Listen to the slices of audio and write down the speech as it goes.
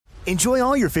Enjoy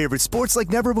all your favorite sports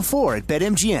like never before at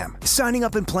BetMGM. Signing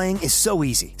up and playing is so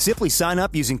easy. Simply sign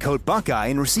up using code Buckeye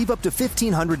and receive up to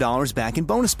 $1,500 back in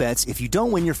bonus bets if you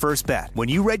don't win your first bet. When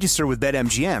you register with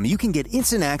BetMGM, you can get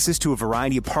instant access to a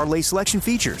variety of parlay selection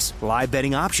features, live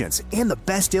betting options, and the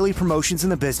best daily promotions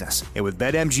in the business. And with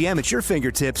BetMGM at your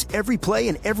fingertips, every play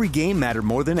and every game matter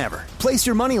more than ever. Place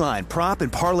your moneyline, prop,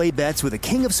 and parlay bets with the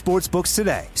king of sportsbooks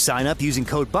today. Sign up using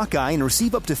code Buckeye and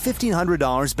receive up to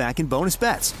 $1,500 back in bonus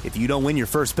bets if you don't win your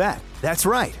first bet. That's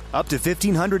right, up to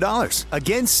 $1,500.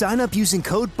 Again, sign up using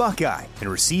code Buckeye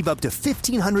and receive up to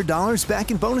 $1,500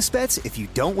 back in bonus bets if you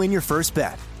don't win your first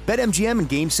bet. BetMGM and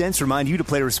GameSense remind you to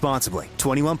play responsibly.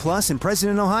 21 plus and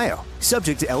present in Ohio.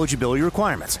 Subject to eligibility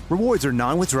requirements. Rewards are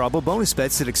non-withdrawable bonus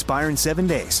bets that expire in 7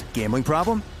 days. Gambling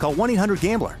problem? Call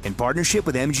 1-800-GAMBLER in partnership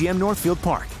with MGM Northfield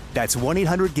Park. That's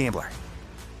 1-800-GAMBLER.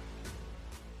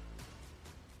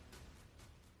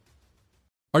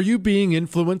 Are you being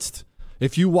influenced?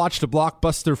 If you watched a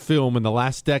blockbuster film in the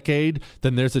last decade,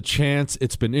 then there's a chance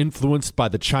it's been influenced by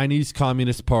the Chinese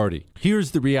Communist Party.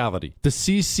 Here's the reality. The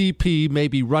CCP may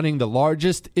be running the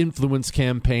largest influence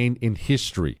campaign in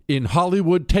history. In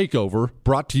Hollywood Takeover,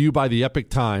 brought to you by the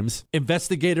Epic Times,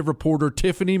 investigative reporter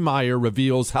Tiffany Meyer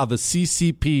reveals how the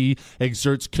CCP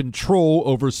exerts control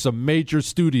over some major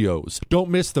studios.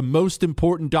 Don't miss the most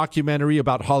important documentary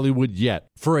about Hollywood yet.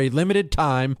 For a limited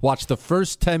time, watch the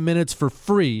first 10 minutes for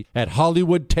free at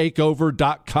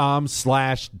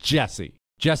HollywoodTakeover.com/Jesse.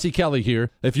 Jesse Kelly here.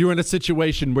 If you're in a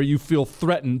situation where you feel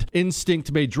threatened,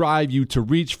 instinct may drive you to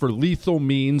reach for lethal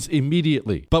means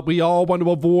immediately. But we all want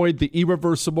to avoid the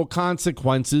irreversible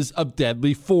consequences of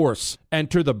deadly force.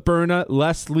 Enter the Byrna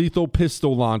less lethal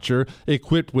pistol launcher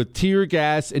equipped with tear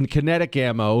gas and kinetic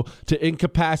ammo to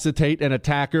incapacitate an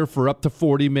attacker for up to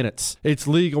 40 minutes. It's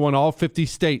legal in all 50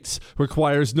 states,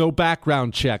 requires no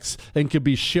background checks, and can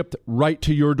be shipped right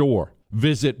to your door.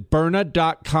 Visit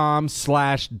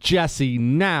Byrna.com/Jesse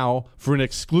now for an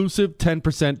exclusive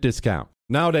 10% discount.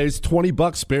 Nowadays,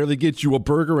 $20 barely gets you a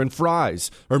burger and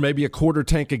fries, or maybe a quarter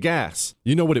tank of gas.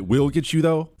 You know what it will get you,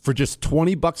 though? For just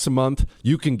 $20 a month,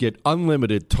 you can get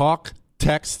unlimited talk,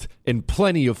 text, and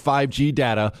plenty of 5G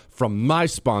data from my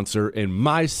sponsor and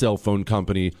my cell phone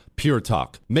company, Pure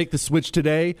Talk. Make the switch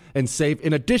today and save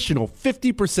an additional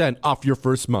 50% off your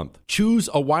first month. Choose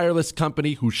a wireless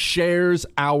company who shares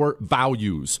our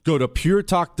values. Go to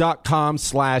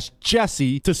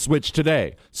puretalk.com/Jesse to switch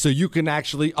today so you can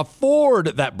actually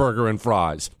afford that burger and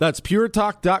fries. That's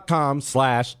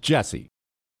puretalk.com/Jesse.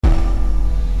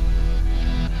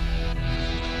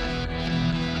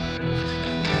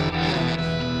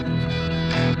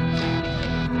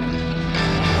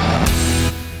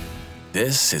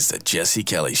 This is the Jesse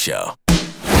Kelly Show.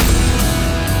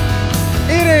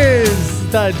 It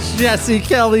is the Jesse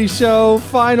Kelly Show.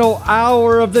 Final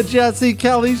hour of the Jesse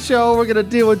Kelly Show. We're going to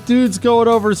deal with dudes going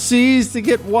overseas to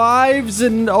get wives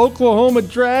and Oklahoma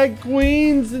drag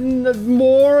queens and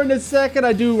more in a second.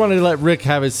 I do want to let Rick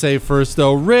have his say first,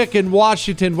 though. Rick in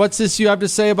Washington, what's this you have to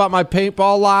say about my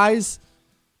paintball lies?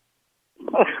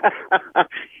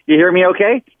 You hear me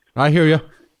okay? I hear you.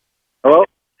 Hello?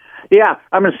 Yeah,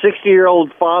 I'm a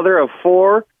 60-year-old father of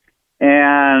 4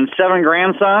 and 7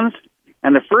 grandsons.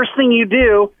 And the first thing you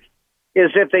do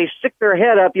is if they stick their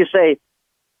head up, you say,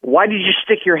 why did you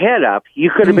stick your head up? You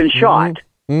could have been shot.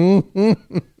 And then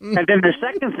the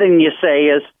second thing you say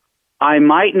is, I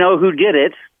might know who did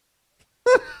it.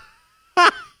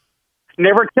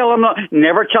 Never tell them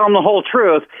the whole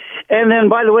truth. And then,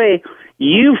 by the way,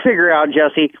 you figure out,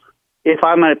 Jesse, if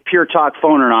I'm a Pure Talk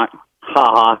phone or not. Ha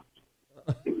ha.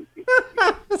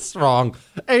 That's wrong.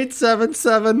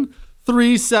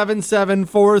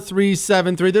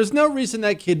 877-377-4373. There's no reason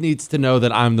that kid needs to know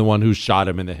that I'm the one who shot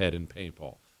him in the head in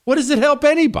paintball. What does it help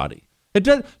anybody? It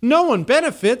does. No one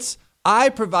benefits. I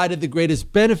provided the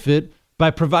greatest benefit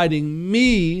by providing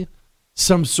me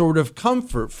some sort of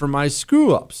comfort for my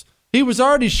screw-ups. He was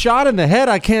already shot in the head.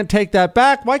 I can't take that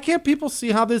back. Why can't people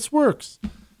see how this works?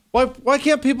 Why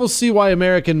can't people see why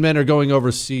American men are going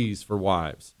overseas for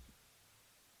wives?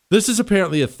 This is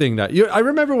apparently a thing that I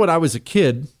remember when I was a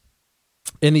kid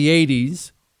in the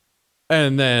 80s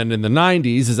and then in the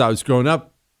 90s as I was growing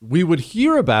up, we would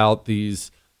hear about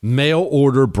these mail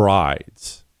order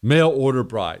brides.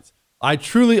 I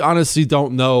truly, honestly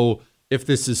don't know if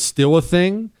this is still a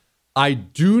thing. I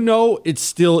do know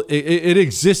it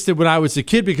existed when I was a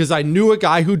kid because I knew a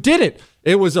guy who did it.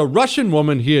 It was a Russian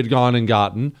woman he had gone and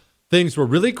gotten. Things were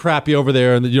really crappy over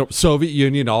there in the Soviet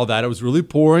Union, all that. It was really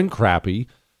poor and crappy.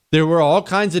 There were all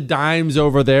kinds of dimes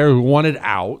over there who wanted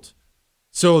out.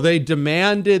 So they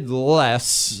demanded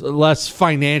less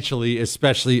financially,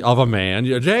 especially of a man.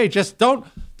 Hey, just don't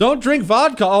Don't drink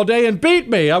vodka all day and beat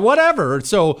me, whatever.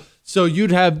 So you'd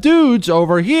have dudes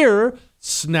over here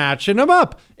snatching them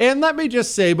up. And let me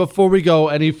just say, before we go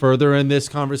any further in this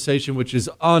conversation, which is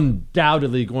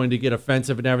undoubtedly going to get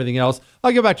offensive and everything else,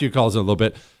 I'll get back to your calls in a little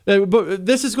bit. But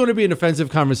this is going to be an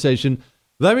offensive conversation.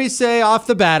 Let me say off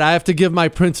the bat, I have to give my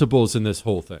principles in this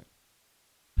whole thing.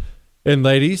 And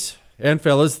ladies and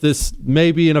fellas, this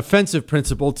may be an offensive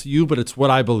principle to you, but it's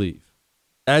what I believe.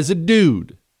 As a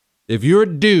dude, if you're a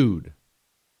dude,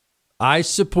 I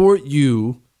support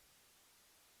you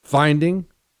finding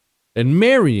and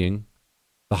marrying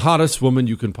the hottest woman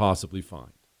you can possibly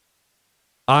find.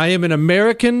 I am an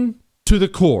American to the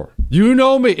core. You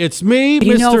know me. It's me,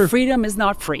 You Mr. know, freedom is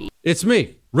not free. It's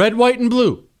me. Red, white, and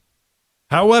blue.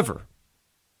 However,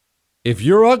 if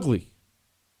you're ugly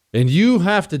and you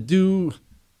have to do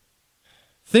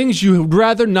things you would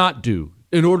rather not do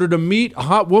in order to meet a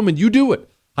hot woman, you do it.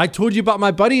 I told you about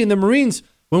my buddy in the Marines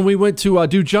when we went to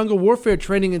do jungle warfare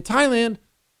training in Thailand,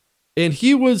 and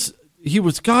he was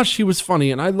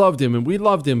funny, and I loved him, and we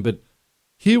loved him, but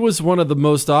he was one of the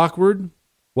most awkward,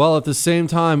 while at the same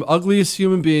time, ugliest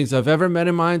human beings I've ever met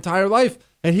in my entire life,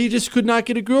 and he just could not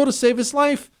get a girl to save his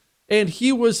life, and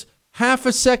he was half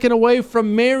a second away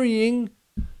from marrying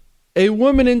a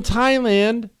woman in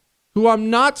Thailand who I'm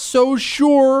not so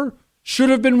sure should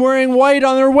have been wearing white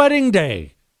on their wedding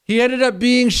day. He ended up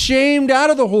being shamed out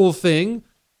of the whole thing,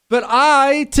 but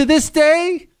I, to this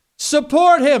day,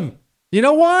 support him. You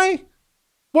know why?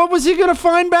 What was he going to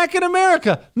find back in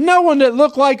America? No one that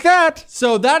looked like that.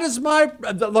 So that is my...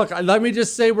 Look, let me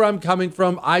just say where I'm coming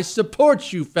from. I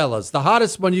support you fellas. The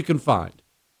hottest one you can find.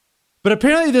 But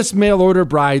apparently this mail order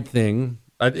bride thing,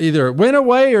 either it went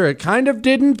away or it kind of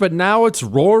didn't, but now it's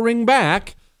roaring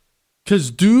back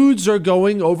because dudes are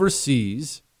going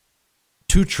overseas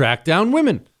to track down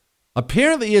women.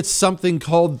 Apparently it's something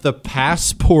called the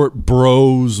Passport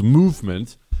Bros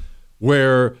movement,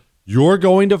 where you're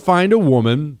going to find a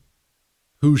woman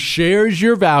who shares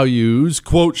your values,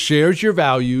 quote, shares your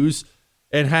values,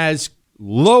 and has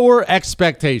lower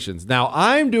expectations. Now,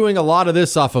 I'm doing a lot of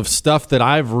this off of stuff that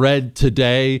I've read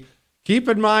today. Keep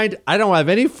in mind, I don't have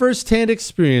any firsthand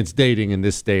experience dating in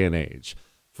this day and age.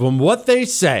 From what they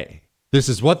say, this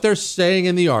is what they're saying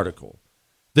in the article,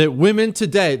 that women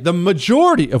today, the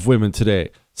majority of women today,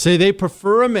 say they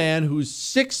prefer a man who's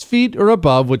 6 feet or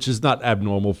above, which is not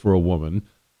abnormal for a woman,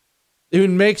 who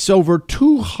makes over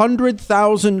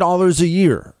 $200,000 a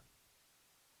year.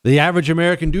 The average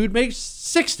American dude makes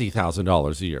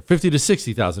 $60,000 a year, $50,000 to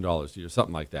 $60,000 a year,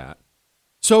 something like that.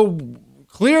 So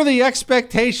clearly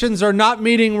expectations are not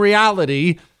meeting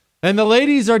reality, and the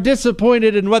ladies are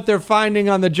disappointed in what they're finding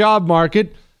on the job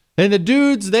market. And the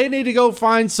dudes, they need to go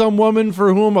find some woman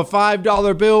for whom a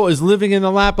 $5 bill is living in the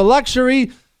lap of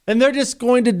luxury, and they're just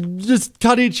going to just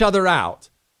cut each other out.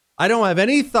 I don't have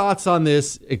any thoughts on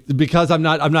this because I'm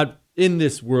not in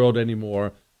this world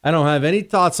anymore. I don't have any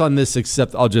thoughts on this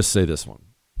except I'll just say this one.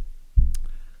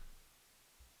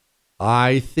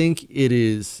 I think it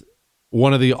is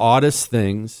one of the oddest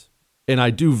things, and I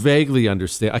do vaguely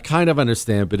understand. I kind of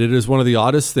understand, but it is one of the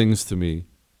oddest things to me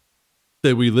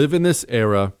that we live in this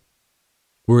era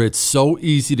where it's so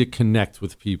easy to connect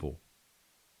with people.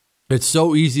 It's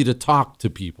so easy to talk to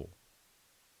people.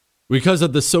 Because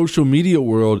of the social media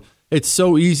world, it's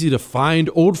so easy to find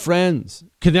old friends,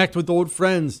 connect with old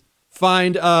friends,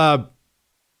 find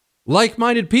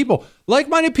like-minded people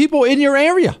in your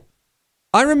area.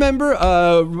 I remember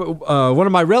one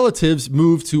of my relatives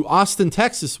moved to Austin,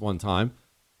 Texas one time,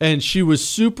 and she was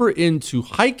super into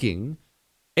hiking.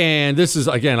 And this is,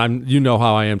 again, you know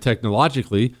how I am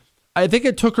technologically. I think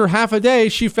it took her half a day.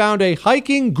 She found a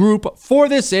hiking group for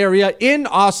this area in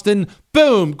Austin.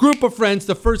 Boom, group of friends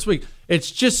the first week. It's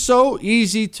just so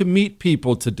easy to meet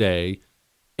people today.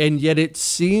 And yet it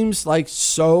seems like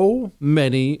so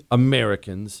many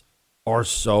Americans are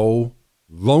so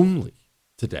lonely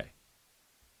today.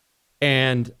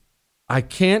 And I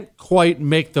can't quite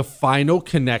make the final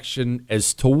connection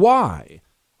as to why.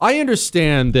 I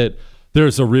understand that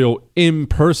there's a real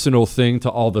impersonal thing to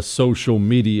all the social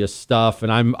media stuff.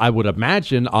 And I would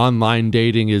imagine online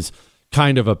dating is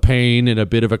kind of a pain and a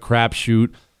bit of a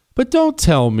crapshoot. But don't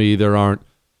tell me there aren't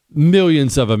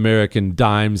millions of American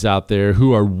dimes out there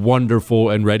who are wonderful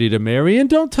and ready to marry. And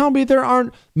don't tell me there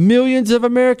aren't millions of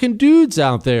American dudes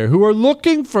out there who are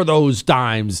looking for those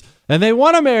dimes and they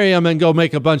want to marry them and go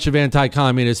make a bunch of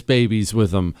anti-communist babies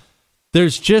with them.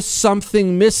 There's just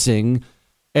something missing.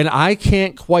 And I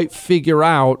can't quite figure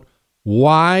out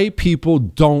why people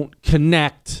don't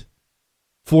connect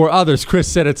for others.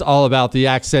 Chris said it's all about the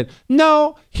accent.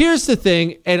 No, here's the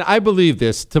thing, and I believe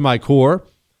this to my core.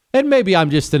 And maybe I'm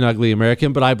just an ugly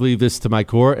American, but I believe this to my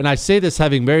core. And I say this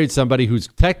having married somebody who's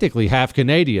technically half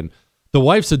Canadian. The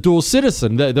wife's a dual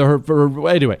citizen.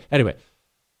 Anyway,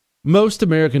 most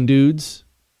American dudes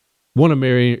want to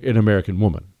marry an American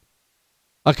woman.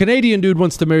 A Canadian dude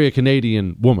wants to marry a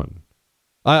Canadian woman.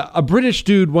 A British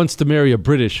dude wants to marry a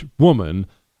British woman.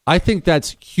 I think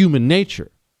that's human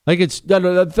nature. I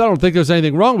don't think there's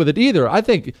anything wrong with it either. I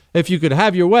think if you could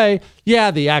have your way,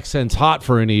 yeah, the accent's hot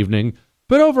for an evening.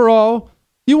 But overall,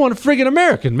 you want a friggin'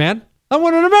 American, man. I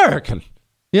want an American.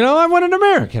 I want an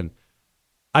American.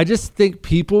 I just think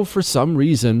people, for some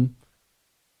reason,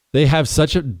 they have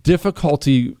such a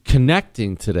difficulty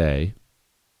connecting today.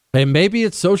 And maybe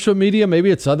it's social media,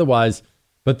 maybe it's otherwise.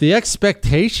 But the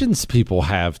expectations people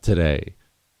have today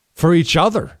for each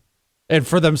other and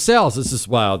for themselves, this is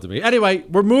wild to me. Anyway,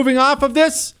 we're moving off of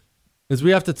this because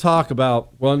we have to talk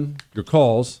about, one, your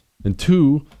calls, and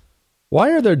two,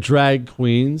 why are there drag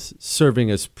queens serving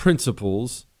as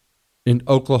principals in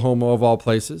Oklahoma, of all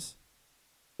places?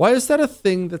 Why is that a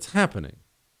thing that's happening?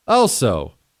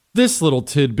 Also, this little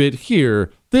tidbit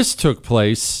here, this took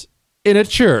place in a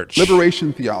church.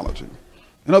 Liberation theology.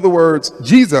 In other words,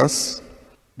 Jesus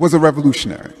was a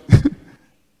revolutionary.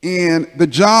 And the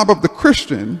job of the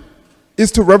Christian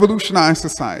is to revolutionize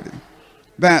society.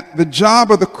 That the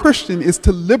job of the Christian is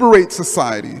to liberate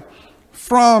society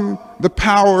from the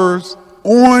powers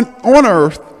on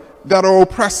earth that are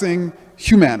oppressing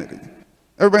humanity.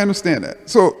 Everybody understand that?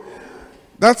 So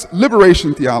that's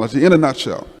liberation theology in a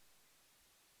nutshell.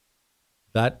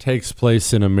 That takes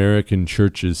place in American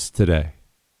churches today.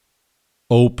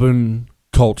 Open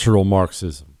cultural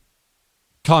Marxism,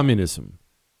 communism,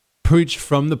 preached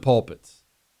from the pulpits.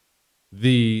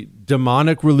 The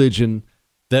demonic religion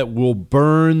that will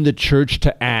burn the church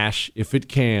to ash if it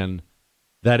can,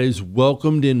 that is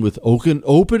welcomed in with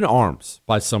open arms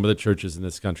by some of the churches in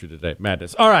this country today.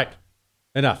 Madness. All right,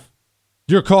 enough.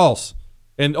 Your calls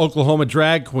and Oklahoma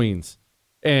drag queens.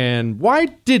 And why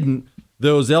didn't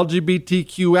those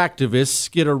LGBTQ activists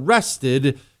get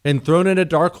arrested and thrown in a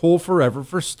dark hole forever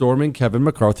for storming Kevin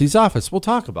McCarthy's office? We'll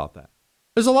talk about that.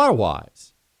 There's a lot of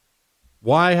whys.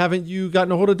 Why haven't you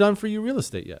gotten a hold of Done For You Real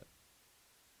Estate yet?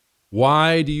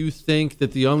 Why do you think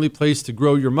that the only place to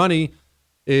grow your money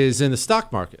is in the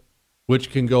stock market,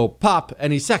 which can go pop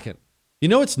any second? You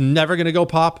know it's never going to go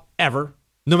pop, ever,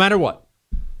 no matter what.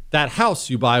 That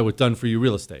house you buy with Done For You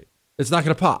Real Estate, it's not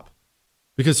going to pop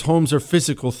because homes are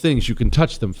physical things. You can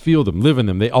touch them, feel them, live in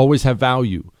them. They always have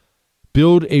value.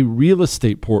 Build a real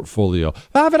estate portfolio.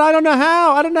 But I don't know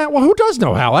how. I don't know. Well, who does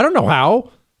know how? I don't know how.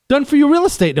 Done For You Real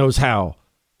Estate knows how.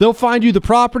 They'll find you the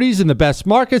properties in the best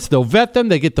markets. They'll vet them.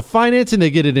 They get the financing. They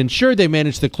get it insured. They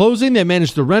manage the closing. They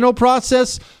manage the rental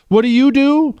process. What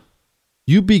do?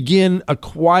 You begin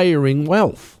acquiring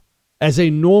wealth as a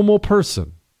normal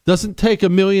person. Doesn't take a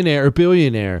millionaire or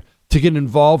billionaire to get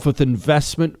involved with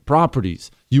investment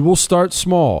properties. You will start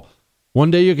small.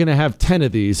 One day you're going to have 10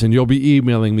 of these and you'll be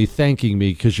emailing me thanking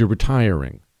me because you're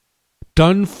retiring.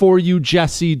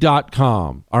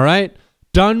 DoneForYouJesse.com. All right?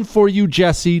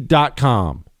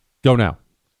 DoneForYouJesse.com. Go now.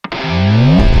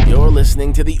 You're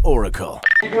listening to The Oracle.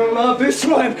 You're gonna love this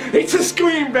one. It's a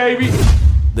scream, baby.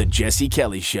 The Jesse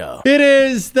Kelly Show. It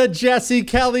is the Jesse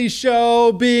Kelly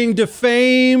Show, being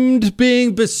defamed,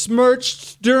 being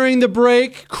besmirched during the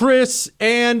break. Chris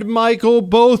and Michael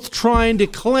both trying to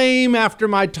claim after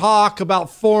my talk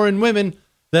about foreign women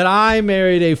that I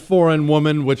married a foreign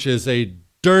woman, which is a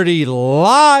dirty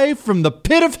lie from the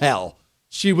pit of hell.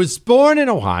 She was born in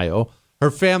Ohio. Her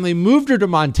family moved her to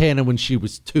Montana when she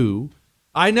was 2.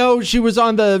 I know she was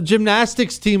on the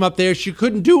gymnastics team up there. She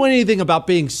couldn't do anything about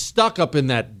being stuck up in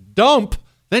that dump.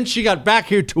 Then she got back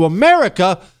here to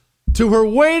America to her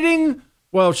waiting.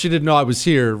 Well, she didn't know I was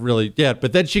here really yet,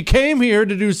 but then she came here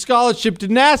to do scholarship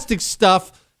gymnastics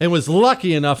stuff and was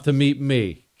lucky enough to meet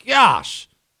me. Gosh,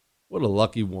 what a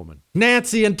lucky woman.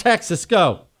 Nancy in Texas,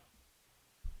 go.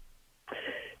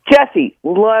 Jesse,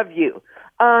 love you.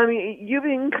 You've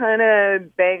been kind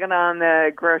of banging on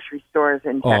the grocery stores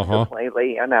in Texas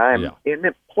lately, and I'm an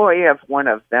employee of one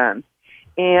of them.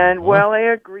 And while I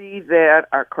agree that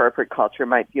our corporate culture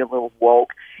might be a little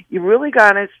woke, you really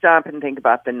got to stop and think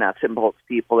about the nuts and bolts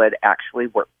people that actually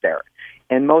work there.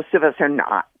 And most of us are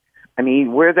not. I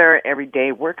mean, we're there every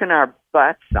day working our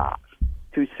butts off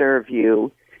to serve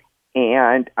you.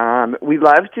 And we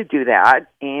love to do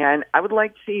that. And I would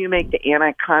like to see you make the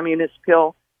anti-communist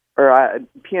pill or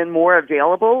pin more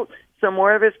available so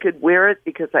more of us could wear it,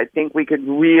 because I think we could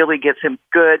really get some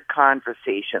good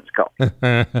conversations going.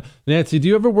 Nancy, do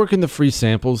you ever work in the free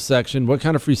samples section? What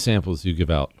kind of free samples do you give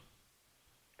out?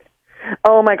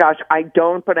 Oh, my gosh. I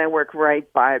don't, but I work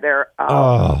right by there.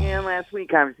 And last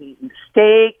week I was eating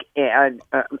steak and,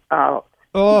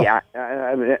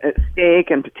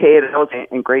 steak and potatoes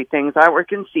and great things. I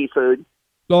work in seafood.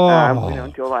 We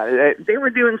don't do a lot of that. They were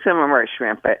doing some of our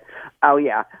shrimp, but,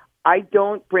 I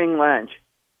don't bring lunch.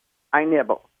 I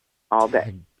nibble all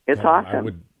day. It's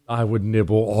awesome. I would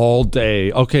nibble all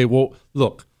day. Okay, well,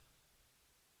 look.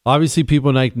 Obviously,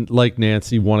 people like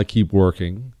Nancy want to keep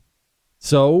working.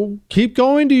 So keep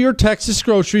going to your Texas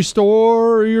grocery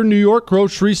store, or your New York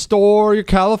grocery store, your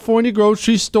California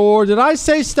grocery store. Did I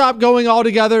say stop going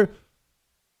altogether?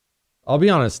 I'll be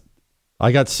honest.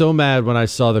 I got so mad when I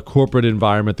saw the corporate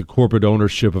environment, the corporate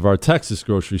ownership of our Texas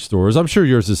grocery stores. I'm sure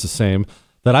yours is the same,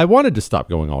 that I wanted to stop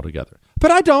going altogether.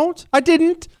 But I don't. I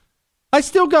didn't. I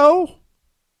still go.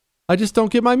 I just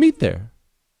don't get my meat there.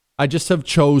 I just have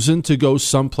chosen to go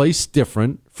someplace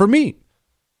different for meat.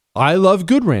 I love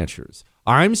Good Ranchers.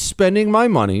 I'm spending my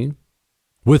money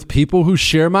with people who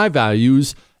share my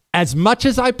values as much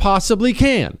as I possibly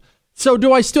can. So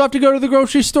do I still have to go to the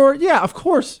grocery store? Yeah, of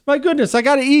course. My goodness, I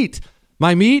got to eat.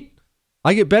 My meat,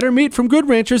 I get better meat from Good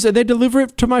Ranchers, and they deliver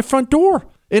it to my front door.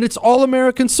 And it's all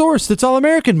American sourced. It's all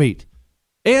American meat.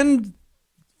 And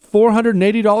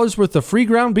 $480 worth of free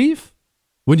ground beef.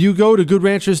 When you go to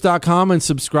goodranchers.com and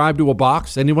subscribe to a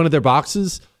box, any one of their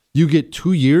boxes, you get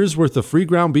 2 years worth of free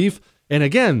ground beef. And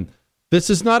again, this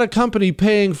is not a company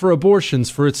paying for abortions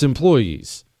for its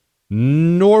employees,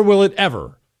 nor will it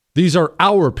ever. These are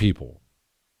our people.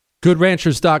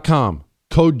 Goodranchers.com.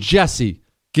 Code Jesse.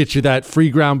 Get you that free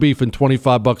ground beef and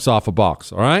 $25 off a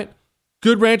box. All right?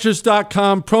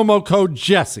 Goodranchers.com. Promo code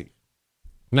Jesse.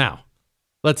 Now,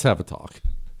 let's have a talk.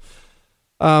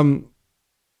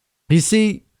 You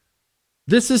see,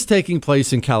 this is taking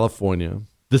place in California.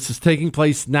 This is taking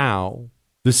place now.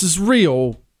 This is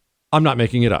real. I'm not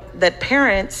making it up. That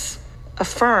parents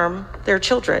affirm their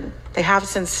children. They have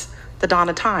since the dawn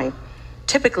of time.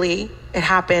 Typically, it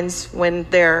happens when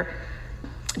their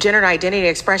gender identity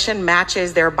expression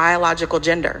matches their biological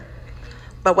gender.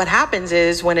 But what happens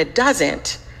is when it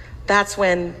doesn't, that's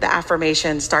when the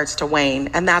affirmation starts to wane.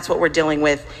 And that's what we're dealing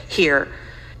with here.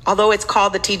 Although it's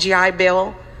called the TGI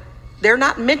Bill, they're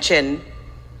not mentioned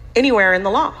anywhere in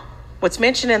the law. What's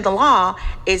mentioned in the law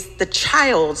is the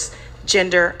child's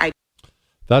gender identity.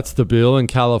 That's the bill in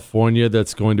California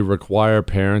that's going to require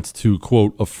parents to,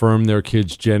 quote, affirm their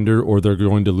kid's gender, or they're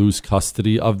going to lose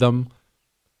custody of them.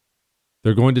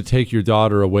 They're going to take your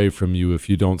daughter away from you if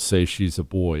you don't say she's a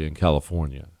boy in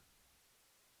California.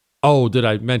 Oh, did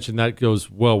I mention that goes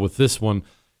well with this one?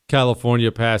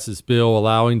 California passes bill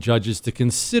allowing judges to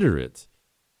consider it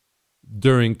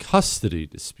during custody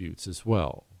disputes as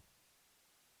well.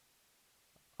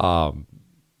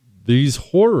 These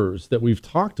horrors that we've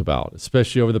talked about,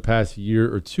 especially over the past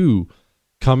year or two,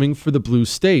 coming for the blue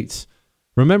states.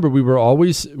 Remember, we were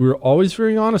always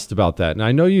very honest about that. And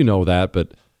I know you know that,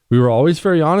 but we were always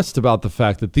very honest about the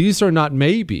fact that these are not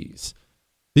maybes.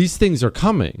 These things are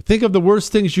coming. Think of the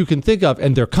worst things you can think of,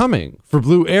 and they're coming for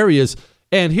blue areas.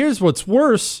 And here's what's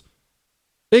worse.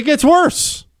 It gets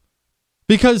worse.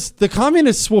 Because the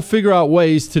communists will figure out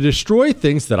ways to destroy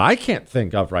things that I can't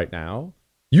think of right now.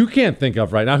 You can't think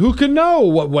of right now. Who can know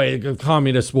what way the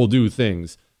communists will do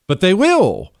things? But they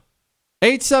will.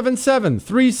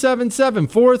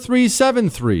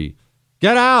 877-377-4373.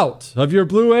 Get out of your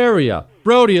blue area.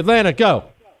 Brody, Atlanta, go.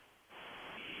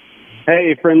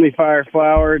 Hey, friendly fire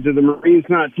flower. Did the Marines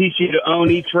not teach you to own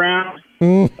each round?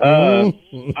 I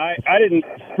didn't,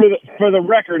 for the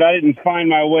record, I didn't find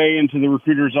my way into the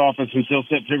recruiter's office until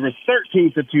September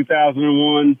 13th of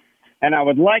 2001, and I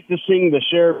would like to sing the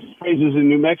sheriff's praises in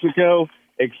New Mexico,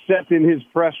 except in his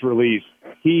press release,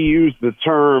 he used the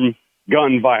term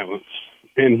gun violence,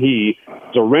 and he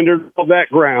surrendered all that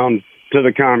ground to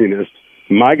the communists.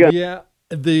 My gun. Yeah.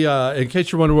 In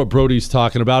case you're wondering what Brody's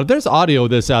talking about, there's audio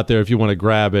of this out there if you want to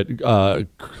grab it.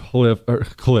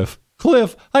 Cliff.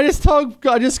 I just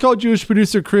called Jewish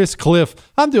producer Chris Cliff.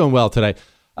 I'm doing well today.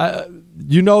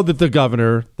 You know that the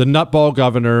governor, the nutball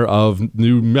governor of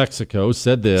New Mexico,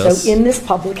 said this. So in this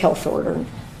public health order,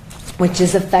 which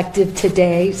is effective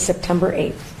today, September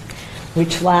 8th,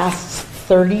 which lasts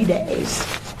 30 days,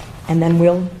 and then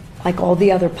we'll, like all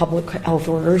the other public health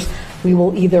orders, we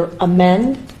will either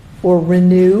amend or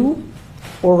renew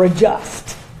or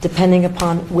adjust, depending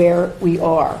upon where we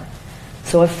are.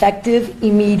 So effective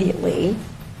immediately,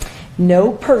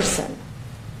 no person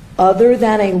other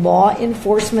than a law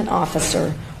enforcement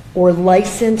officer or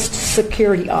licensed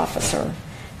security officer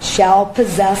shall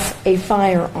possess a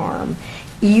firearm,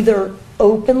 either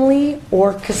openly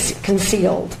or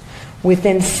concealed,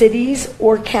 within cities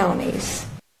or counties.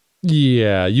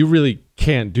 Yeah, you really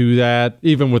can't do that,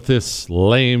 even with this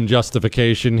lame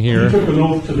justification here. You took an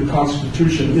oath to the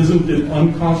Constitution. Isn't it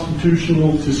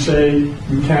unconstitutional to say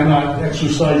you cannot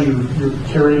exercise your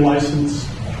carrying license?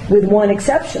 With one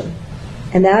exception,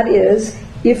 and that is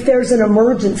if there's an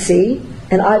emergency,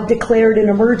 and I've declared an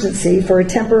emergency for a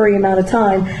temporary amount of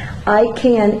time, I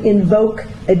can invoke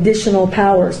additional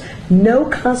powers. No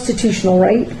constitutional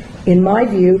right, in my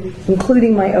view,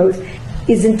 including my oath,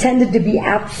 is intended to be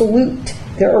absolute.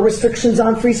 There are restrictions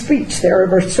on free speech. There are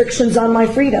restrictions on my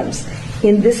freedoms.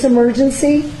 In this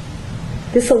emergency,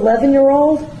 this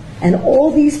 11-year-old and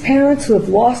all these parents who have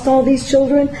lost all these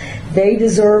children, they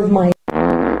deserve my...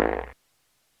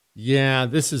 Yeah,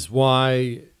 this is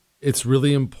why it's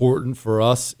really important for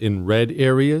us in red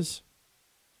areas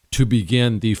to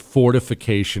begin the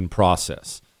fortification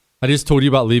process. I just told you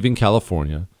about leaving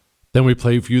California. Then we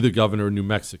played for you the governor of New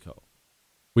Mexico.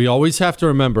 We always have to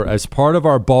remember, as part of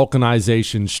our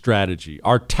balkanization strategy,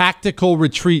 our tactical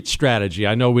retreat strategy,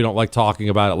 I know we don't like talking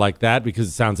about it like that because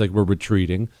it sounds like we're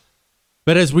retreating,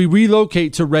 but as we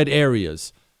relocate to red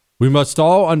areas, we must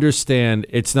all understand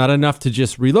it's not enough to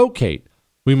just relocate.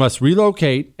 We must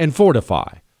relocate and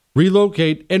fortify.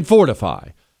 Relocate and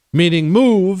fortify, meaning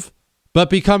move, but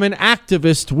become an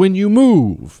activist when you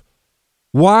move.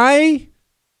 Why?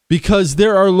 Because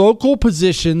there are local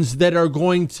positions that are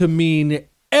going to mean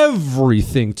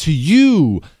everything to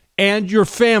you and your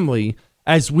family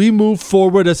as we move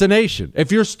forward as a nation. If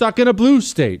you're stuck in a blue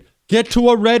state, get to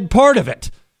a red part of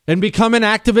it and become an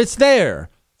activist there.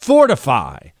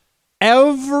 Fortify.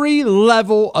 Every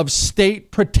level of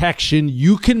state protection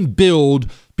you can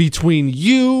build between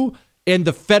you and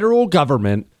the federal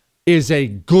government is a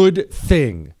good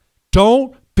thing.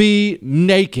 Don't be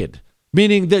naked.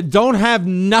 Meaning that don't have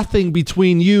nothing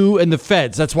between you and the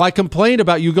feds. That's why I complain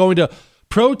about you going to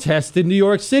protest in New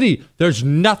York City. There's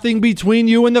nothing between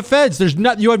you and the feds.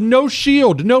 You have no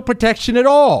shield, no protection at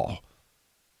all.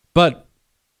 But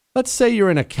let's say you're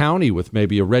in a county with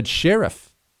maybe a red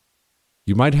sheriff.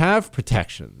 You might have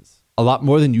protections, a lot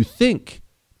more than you think.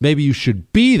 Maybe you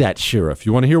should be that sheriff.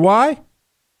 You want to hear why?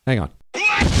 Hang on.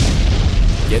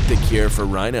 Get the cure for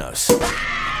rhinos.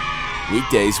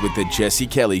 Weekdays with the Jesse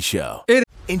Kelly Show.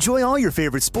 Enjoy all your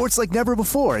favorite sports like never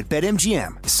before at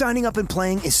BetMGM. Signing up and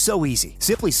playing is so easy.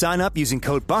 Simply sign up using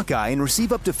code Buckeye and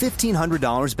receive up to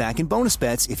 $1,500 back in bonus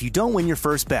bets if you don't win your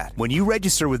first bet. When you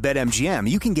register with BetMGM,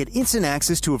 you can get instant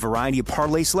access to a variety of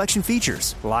parlay selection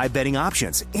features, live betting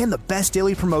options, and the best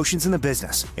daily promotions in the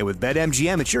business. And with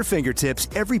BetMGM at your fingertips,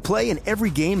 every play and every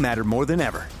game matter more than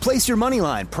ever. Place your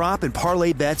moneyline, prop, and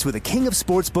parlay bets with the king of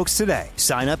sportsbooks today.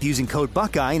 Sign up using code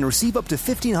Buckeye and receive up to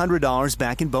 $1,500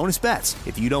 back in bonus bets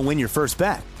if you don't win your first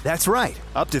bet. That's right,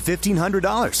 up to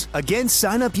 $1,500. Again,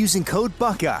 sign up using code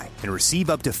Buckeye and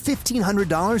receive up to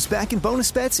 $1,500 back in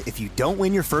bonus bets if you don't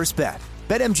win your first bet.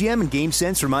 BetMGM and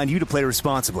GameSense remind you to play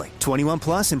responsibly. 21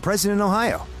 plus and present in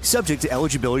Ohio. Subject to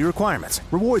eligibility requirements.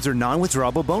 Rewards are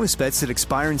non-withdrawable bonus bets that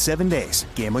expire in 7 days.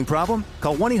 Gambling problem?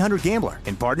 Call 1-800-GAMBLER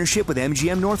in partnership with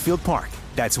MGM Northfield Park.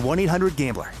 That's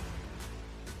 1-800-GAMBLER.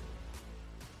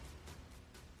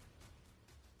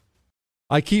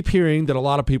 I keep hearing that a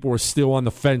lot of people are still on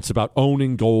the fence about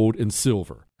owning gold and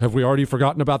silver. Have we already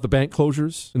forgotten about the bank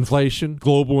closures, inflation,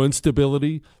 global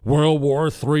instability, World War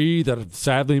III that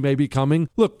sadly may be coming?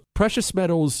 Look, precious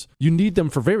metals, you need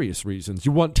them for various reasons.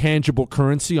 You want tangible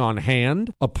currency on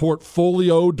hand, a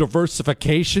portfolio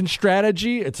diversification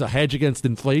strategy. It's a hedge against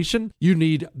inflation. You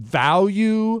need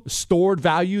value, stored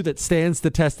value that stands the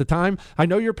test of time. I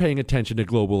know you're paying attention to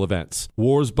global events.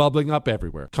 Wars bubbling up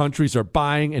everywhere. Countries are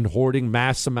buying and hoarding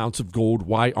mass amounts of gold.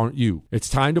 Why aren't you? It's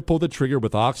time to pull the trigger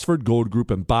with Oxford Gold Group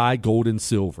and buy gold and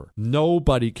silver.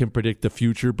 Nobody can predict the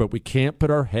future, but we can't put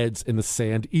our heads in the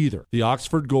sand either. The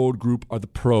Oxford Gold Group are the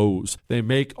pros. They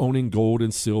make owning gold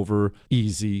and silver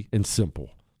easy and simple.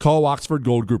 Call Oxford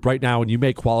Gold Group right now and you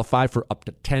may qualify for up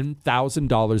to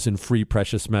 $10,000 in free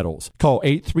precious metals. Call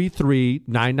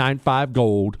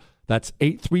 833-995-GOLD. That's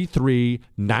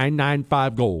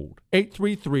 833-995-GOLD.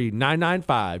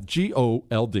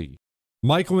 833-995-GOLD.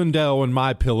 Mike Lindell and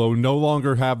MyPillow no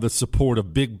longer have the support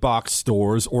of big box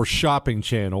stores or shopping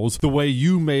channels the way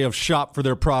you may have shopped for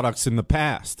their products in the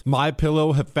past.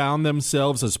 MyPillow have found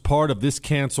themselves as part of this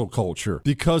cancel culture.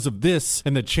 Because of this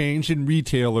and the change in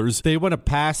retailers, they want to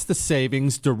pass the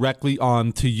savings directly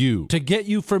on to you. To get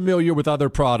you familiar with other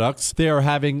products, they are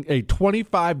having a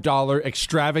 $25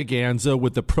 extravaganza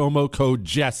with the promo code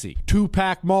Jesse.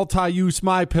 2-pack multi-use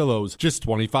MyPillows, just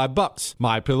 $25.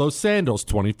 MyPillow sandals,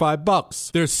 $25.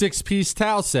 $25. Their 6-piece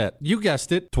towel set, you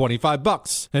guessed it,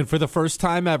 $25. And for the first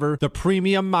time ever, the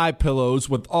premium MyPillows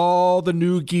with all the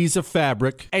new Giza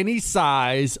fabric, any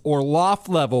size or loft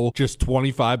level, just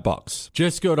 $25.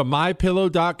 Just go to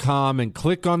MyPillow.com and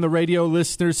click on the radio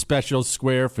listeners special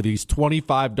square for these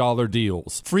 $25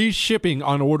 deals. Free shipping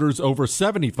on orders over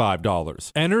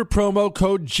 $75. Enter promo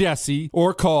code Jesse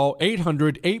or call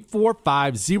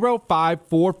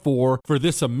 800-845-0544 for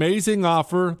this amazing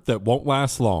offer that won't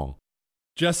last long.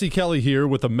 Jesse Kelly here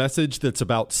with a message that's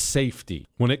about safety.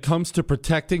 When it comes to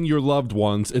protecting your loved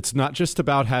ones, it's not just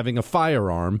about having a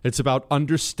firearm. It's about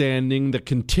understanding the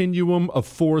continuum of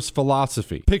force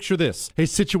philosophy. Picture this. A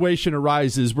situation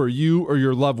arises where you or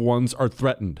your loved ones are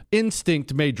threatened.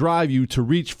 Instinct may drive you to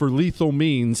reach for lethal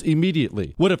means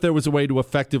immediately. What if there was a way to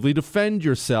effectively defend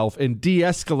yourself and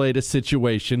de-escalate a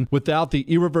situation without the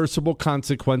irreversible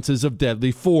consequences of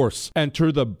deadly force?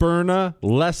 Enter the Byrna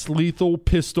less lethal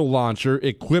pistol launcher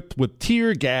equipped with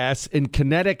tear gas and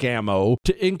kinetic ammo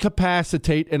to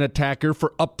incapacitate an attacker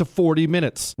for up to 40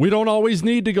 minutes. We don't always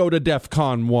need to go to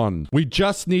DEFCON 1. We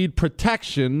just need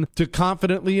protection to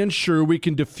confidently ensure we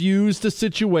can defuse the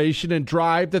situation and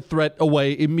drive the threat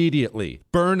away immediately.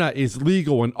 Byrna is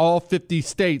legal in all 50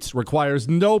 states, requires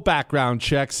no background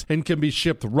checks, and can be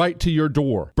shipped right to your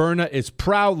door. Byrna is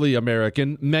proudly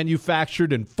American,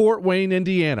 manufactured in Fort Wayne,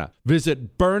 Indiana.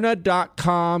 Visit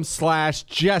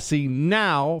Byrna.com/Jesse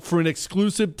now for an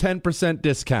exclusive 10%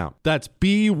 discount. That's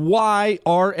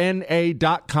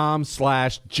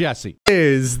BYRNA.com/Jesse.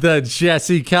 Is the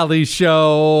Jesse Kelly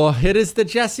Show. It is the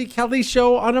Jesse Kelly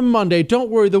Show on a Monday.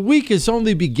 Don't worry, the week is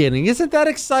only beginning. Isn't that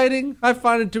exciting? I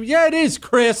find it to. Yeah, it is,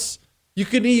 Chris. You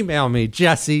can email me,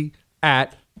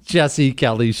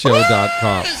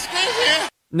 jesse@jessekellyshow.com.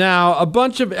 Now, a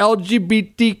bunch of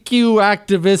LGBTQ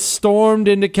activists stormed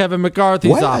into Kevin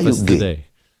McCarthy's office today.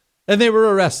 And they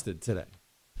were arrested today.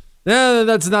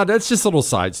 That's just a little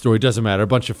side story. Doesn't matter. A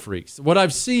bunch of freaks. What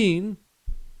I've seen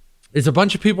is a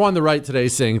bunch of people on the right today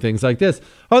saying things like this.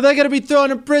 Oh, they're going to be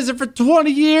thrown in prison for 20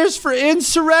 years for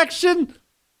insurrection?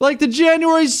 Like the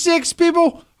January 6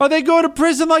 people? Are they going to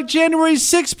prison like January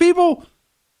 6 people?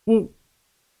 Well,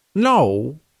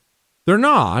 no, they're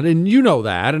not. And you know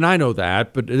that, and I know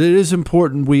that. But it is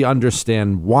important we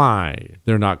understand why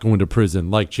they're not going to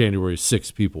prison like January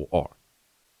 6 people are.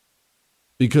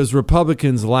 Because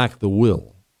Republicans lack the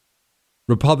will.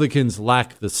 Republicans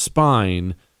lack the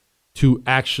spine to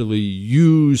actually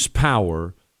use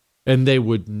power, and they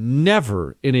would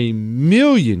never in a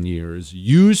million years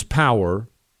use power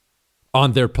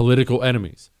on their political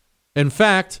enemies. In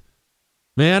fact,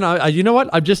 man, you know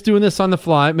what? I'm just doing this on the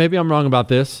fly. Maybe I'm wrong about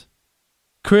this.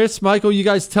 Chris, Michael, you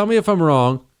guys tell me if I'm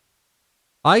wrong.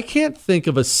 I can't think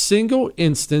of a single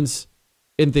instance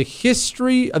in the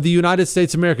history of the United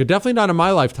States of America, definitely not in my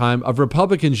lifetime, of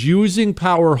Republicans using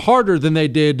power harder than they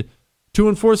did to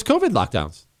enforce COVID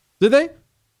lockdowns. Did they?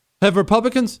 Have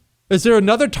Republicans? Is there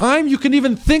another time you can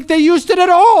even think they used it at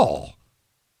all?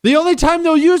 The only time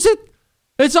they'll use it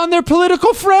is on their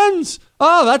political friends.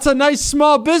 Oh, that's a nice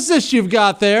small business you've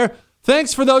got there.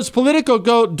 Thanks for those political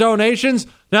donations.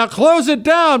 Now close it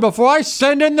down before I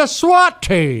send in the SWAT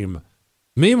team.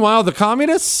 Meanwhile, the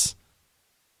communists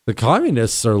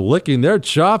are licking their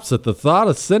chops at the thought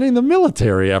of sending the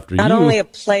military after you. Not only a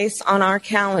place on our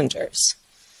calendars,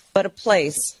 but a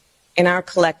place in our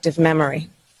collective memory.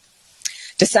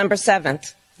 December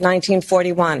 7th,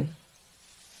 1941.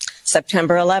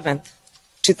 September 11th,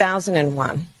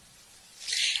 2001.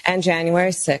 And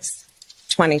January 6th,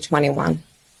 2021.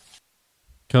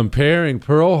 Comparing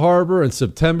Pearl Harbor and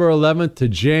September 11th to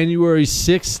January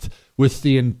 6th with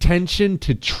the intention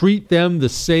to treat them the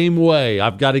same way.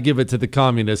 I've got to give it to the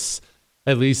communists.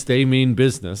 At least they mean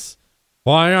business.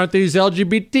 Why aren't these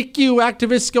LGBTQ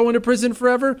activists going to prison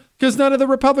forever? Because none of the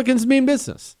Republicans mean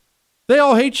business. They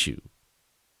all hate you.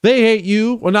 They hate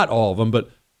you. Well, not all of them,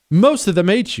 but most of them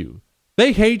hate you.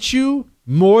 They hate you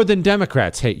more than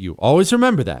Democrats hate you. Always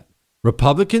remember that.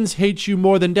 Republicans hate you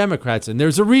more than Democrats, and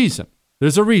there's a reason.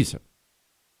 There's a reason.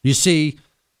 You see,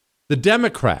 the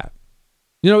Democrat,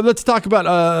 let's talk about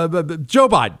Joe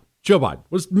Biden. Joe Biden.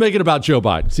 Let's make it about Joe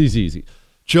Biden. It's easy.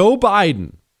 Joe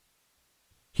Biden,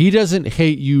 he doesn't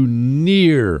hate you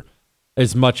near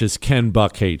as much as Ken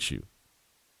Buck hates you.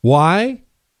 Why?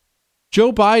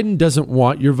 Joe Biden doesn't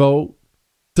want your vote,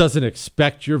 doesn't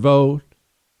expect your vote,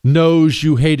 knows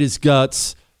you hate his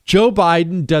guts. Joe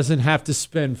Biden doesn't have to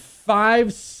spend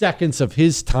 5 seconds of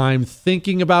his time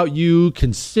thinking about you,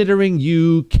 considering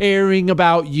you, caring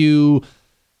about you.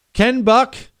 Ken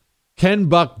Buck Ken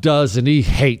Buck does, and he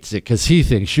hates it because he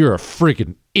thinks you're a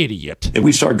freaking idiot. If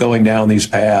we start going down these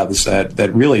paths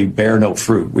that really bear no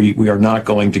fruit, we are not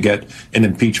going to get an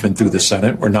impeachment through the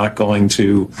Senate. We're not going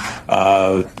to,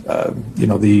 the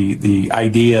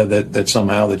idea that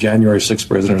somehow the January 6th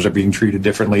prisoners are being treated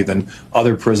differently than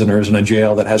other prisoners in a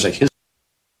jail that has a history.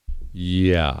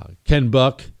 Yeah. Ken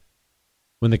Buck,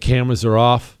 when the cameras are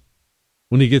off,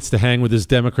 when he gets to hang with his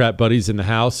Democrat buddies in the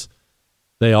House,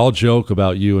 they all joke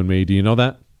about you and me. Do you know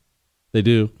that? They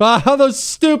do. Ah, those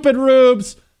stupid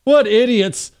rubes. What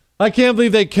idiots. I can't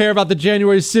believe they care about the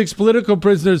January 6th political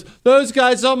prisoners. Those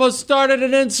guys almost started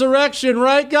an insurrection,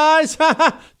 right, guys?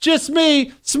 Just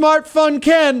me, smart fun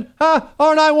Ken.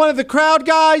 Aren't I one of the crowd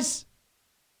guys?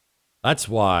 That's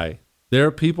why there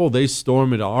are people, they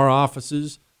storm into our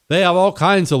offices. They have all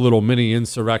kinds of little mini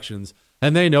insurrections,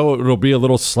 and they know it'll be a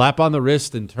little slap on the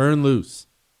wrist and turn loose.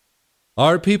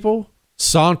 Our people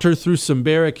saunter through some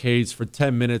barricades for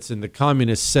 10 minutes, and the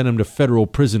communists send them to federal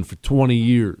prison for 20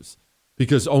 years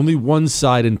because only one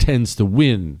side intends to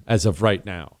win as of right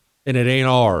now, and it ain't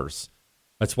ours.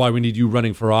 That's why we need you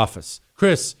running for office.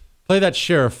 Chris, play that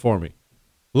sheriff for me.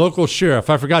 Local sheriff.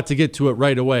 I forgot to get to it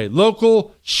right away.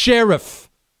 Local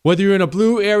sheriff. Whether you're in a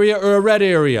blue area or a red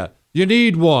area, you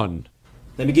need one.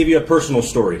 Let me give you a personal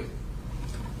story.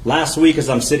 Last week, as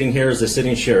I'm sitting here as the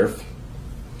sitting sheriff,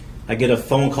 I get a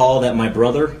phone call that my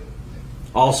brother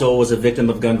also was a victim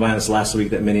of gun violence last week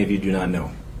that many of you do not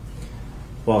know.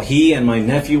 While he and my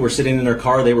nephew were sitting in their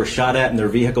car, they were shot at and their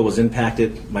vehicle was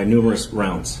impacted by numerous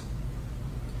rounds.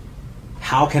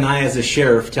 How can I, as a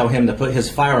sheriff, tell him to put his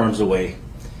firearms away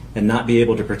and not be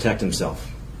able to protect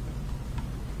himself?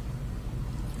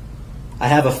 I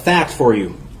have a fact for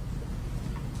you.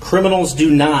 Criminals do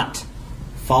not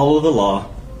follow the law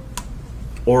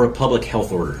or a public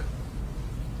health order.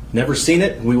 Never seen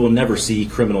it, we will never see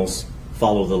criminals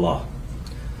follow the law.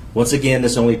 Once again,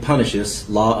 this only punishes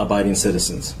law-abiding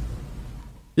citizens.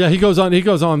 Yeah, he goes on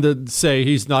to say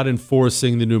he's not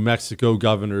enforcing the New Mexico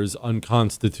governor's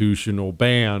unconstitutional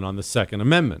ban on the Second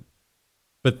Amendment.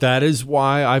 But that is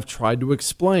why I've tried to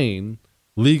explain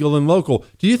legal and local.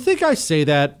 Do you think I say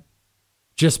that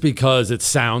just because it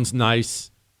sounds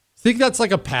nice? Think that's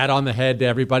like a pat on the head to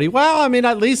everybody? Well, I mean,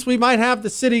 at least we might have the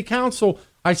city council.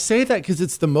 I say that because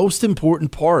it's the most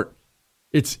important part.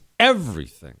 It's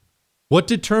everything. What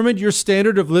determined your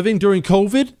standard of living during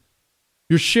COVID?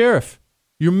 Your sheriff,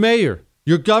 your mayor,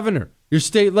 your governor, your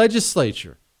state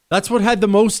legislature. That's what had the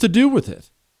most to do with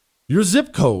it. Your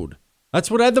zip code.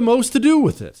 That's what had the most to do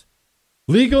with it.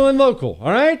 Legal and local,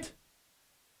 all right?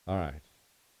 All right.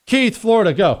 Keith,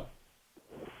 Florida, go.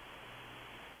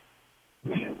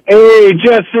 Hey,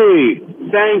 Jesse,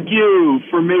 thank you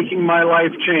for making my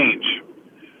life change.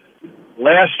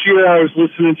 Last year, I was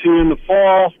listening to you in the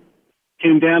fall,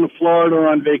 came down to Florida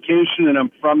on vacation, and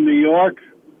I'm from New York.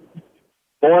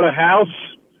 Bought a house,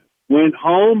 went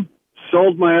home,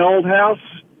 sold my old house.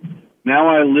 Now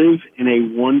I live in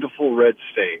a wonderful red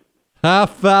state. How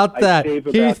about that?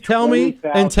 Keith, tell me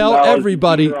and tell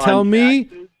everybody, tell me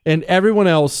and everyone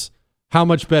else how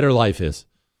much better life is.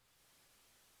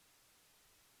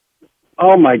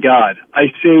 Oh, my God.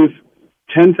 I save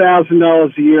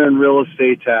 $10,000 a year in real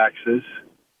estate taxes.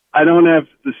 I don't have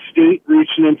the state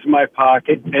reaching into my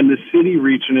pocket and the city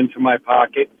reaching into my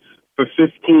pocket for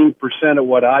 15% of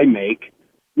what I make.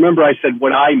 Remember, I said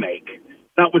what I make.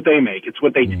 It's not what they make. It's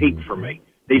what they take from me.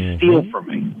 They steal from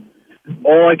me.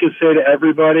 All I can say to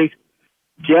everybody,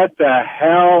 get the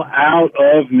hell out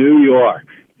of New York.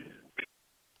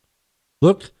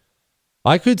 Look,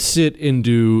 I could sit and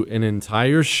do an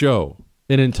entire show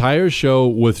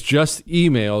with just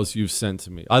emails you've sent to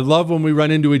me. I love when we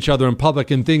run into each other in public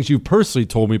and things you personally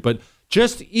told me, but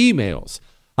just emails.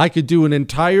 I could do an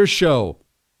entire show.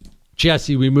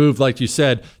 Jesse, we moved, like you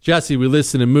said. Jesse, we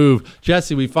listened and moved.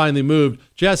 Jesse, we finally moved.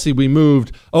 Jesse, we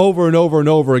moved over and over and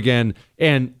over again.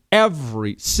 And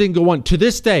every single one, to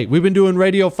this day, we've been doing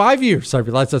radio 5 years. I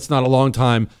realize that's not a long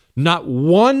time. Not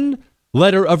one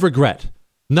letter of regret.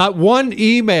 Not one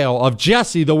email of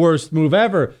Jesse, the worst move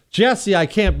ever. Jesse, I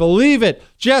can't believe it.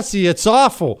 Jesse, it's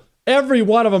awful. Every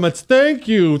one of them, it's thank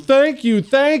you, thank you,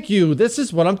 thank you. This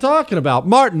is what I'm talking about.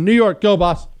 Martin, New York, go,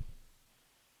 boss.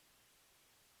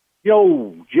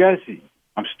 Yo, Jesse,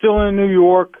 I'm still in New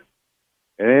York.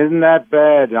 It isn't that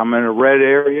bad. I'm in a red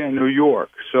area in New York.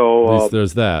 So at least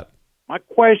there's that. My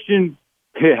question,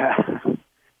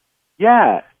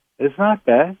 yeah, it's not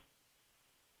bad.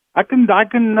 I can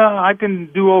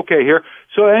do okay here.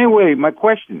 So anyway, my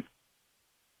question.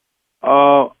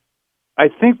 I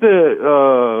think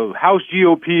the House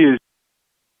GOP is.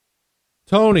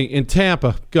 Tony in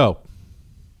Tampa, go.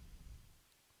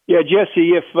 Yeah,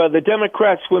 Jesse, if the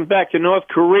Democrats went back to North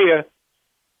Korea,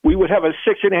 we would have a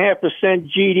 6.5%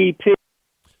 GDP.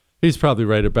 He's probably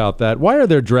right about that. Why are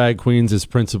there drag queens as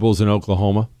principals in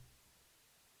Oklahoma?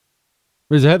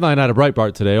 There's a headline out of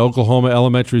Breitbart today. Oklahoma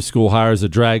elementary school hires a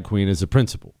drag queen as a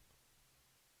principal.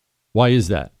 Why is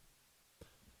that?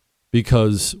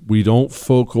 Because we don't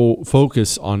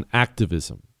focus on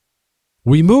activism.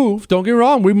 We move. Don't get me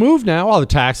wrong. We move now. Oh, the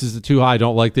taxes are too high. I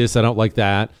don't like this. I don't like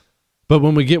that. But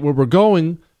when we get where we're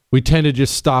going, we tend to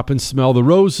just stop and smell the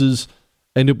roses,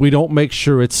 and we don't make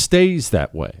sure it stays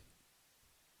that way.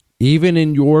 Even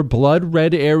in your blood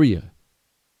red area,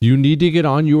 you need to get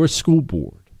on your school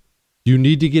board. You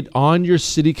need to get on your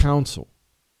city council.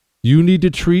 You need to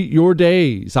treat your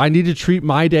days. I need to treat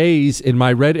my days in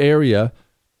my red area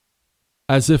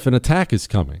as if an attack is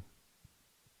coming.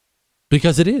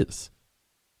 Because it is.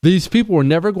 These people are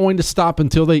never going to stop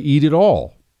until they eat it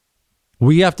all.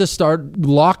 We have to start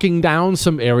locking down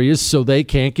some areas so they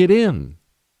can't get in.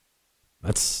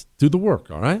 Let's do the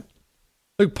work, all right?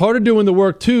 Like, part of doing the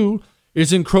work, too,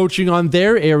 is encroaching on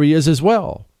their areas as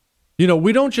well. You know,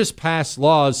 we don't just pass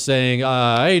laws saying,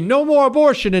 hey, no more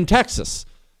abortion in Texas.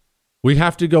 We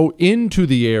have to go into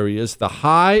the areas, the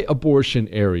high abortion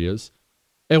areas,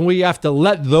 and we have to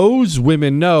let those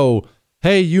women know,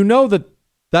 hey, you know that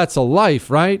that's a life,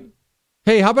 right?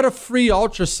 Hey, how about a free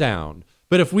ultrasound?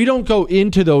 But if we don't go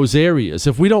into those areas,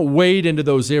 if we don't wade into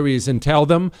those areas and tell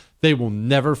them, they will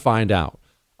never find out.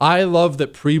 I love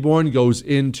that Preborn goes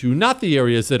into not the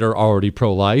areas that are already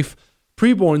pro-life.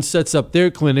 Preborn sets up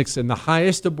their clinics in the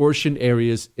highest abortion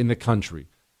areas in the country.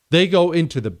 They go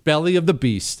into the belly of the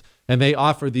beast, and they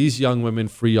offer these young women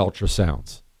free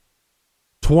ultrasounds.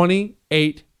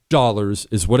 $28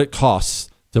 is what it costs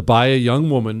to buy a young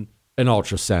woman an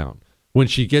ultrasound. When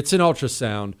she gets an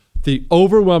ultrasound, the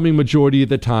overwhelming majority of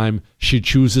the time, she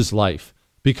chooses life.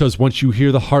 Because once you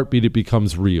hear the heartbeat, it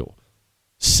becomes real.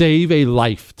 Save a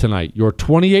life tonight. Your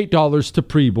 $28 to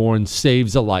Preborn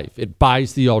saves a life. It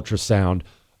buys the ultrasound.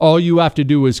 All you have to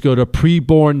do is go to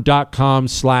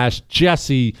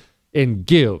preborn.com/Jesse and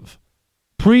give.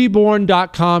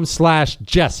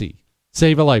 Preborn.com/Jesse.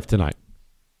 Save a life tonight.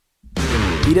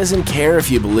 He doesn't care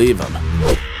if you believe him,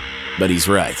 but he's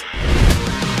right.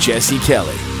 Jesse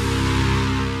Kelly.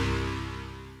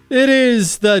 It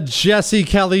is the Jesse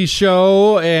Kelly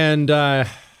Show, and I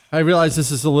realize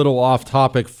this is a little off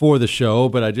topic for the show,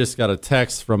 but I just got a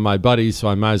text from my buddy, so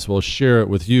I might as well share it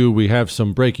with you. We have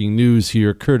some breaking news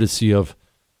here, courtesy of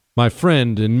my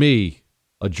friend and me,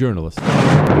 a journalist.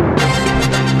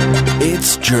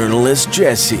 It's Journalist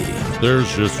Jesse.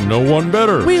 There's just no one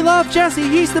better. We love Jesse.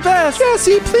 He's the best.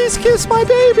 Jesse, please kiss my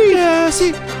baby.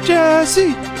 Jesse,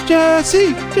 Jesse,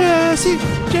 Jesse, Jesse,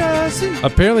 Jesse.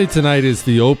 Apparently tonight is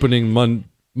the opening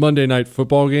Monday night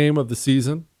football game of the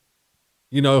season.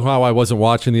 You know how I wasn't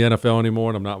watching the NFL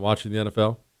anymore and I'm not watching the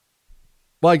NFL?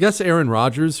 Well, I guess Aaron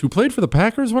Rodgers, who played for the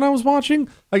Packers when I was watching,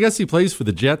 I guess he plays for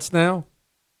the Jets now.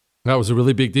 That was a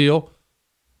really big deal.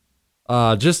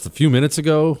 Just a few minutes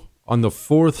ago, on the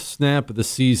fourth snap of the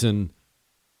season,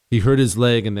 he hurt his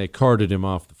leg and they carted him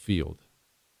off the field.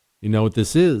 You know what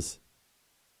this is?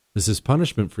 This is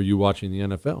punishment for you watching the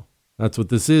NFL. That's what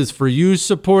this is for you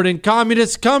supporting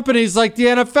communist companies like the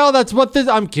NFL. That's what this...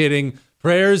 I'm kidding.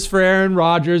 Prayers for Aaron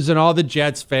Rodgers and all the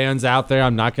Jets fans out there.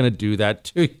 I'm not going to do that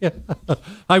to you.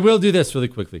 I will do this really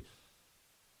quickly.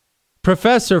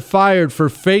 Professor fired for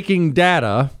faking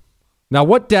data. Now,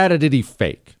 what data did he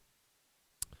fake?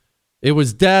 It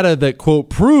was data that, quote,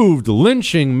 proved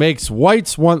lynching makes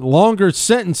whites want longer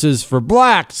sentences for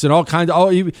blacks and all kinds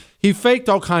of... He faked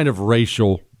all kind of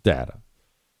racial data.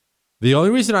 The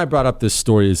only reason I brought up this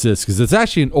story is this, because it's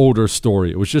actually an older story.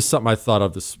 It was just something I thought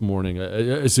of this morning.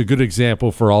 It's a good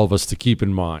example for all of us to keep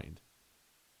in mind.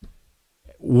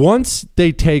 Once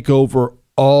they take over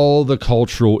all the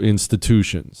cultural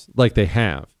institutions, like they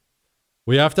have,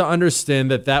 we have to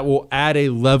understand that that will add a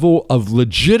level of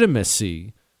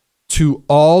legitimacy to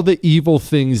all the evil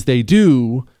things they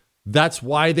do. That's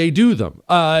why they do them.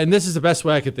 And this is the best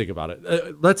way I could think about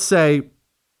it. Let's say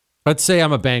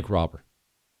I'm a bank robber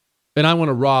and I want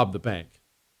to rob the bank.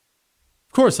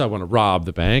 Of course I want to rob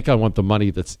the bank. I want the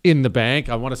money that's in the bank.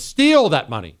 I want to steal that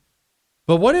money.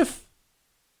 But what if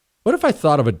I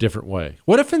thought of a different way?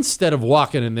 What if instead of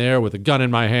walking in there with a gun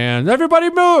in my hand, everybody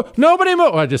move, nobody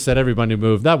move. I just said everybody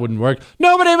move. That wouldn't work.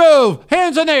 Nobody move,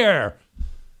 hands in the air.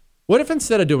 What if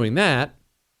instead of doing that,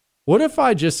 what if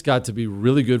I just got to be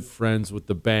really good friends with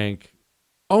the bank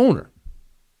owner?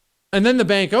 And then the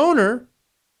bank owner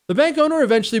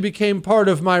eventually became part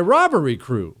of my robbery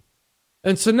crew.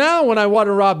 And so now when I want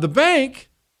to rob the bank,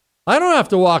 I don't have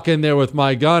to walk in there with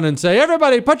my gun and say,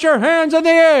 everybody put your hands in the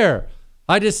air.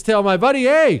 I just tell my buddy,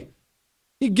 hey,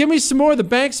 you give me some more of the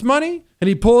bank's money? And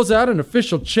he pulls out an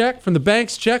official check from the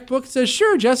bank's checkbook and says,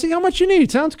 sure, Jesse, how much you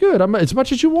need? Sounds good. As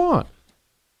much as you want.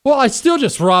 Well, I still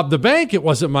just robbed the bank. It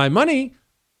wasn't my money,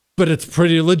 but it's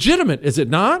pretty legitimate, is it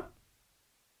not?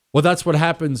 Well, that's what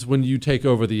happens when you take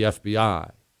over the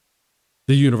FBI,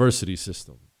 the university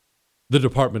system, the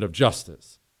Department of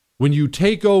Justice. When you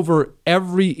take over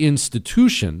every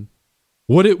institution,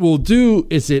 what it will do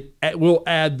is it will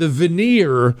add the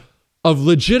veneer of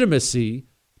legitimacy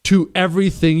to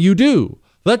everything you do.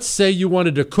 Let's say you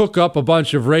wanted to cook up a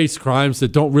bunch of race crimes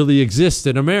that don't really exist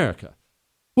in America.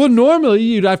 Well, normally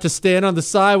you'd have to stand on the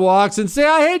sidewalks and say,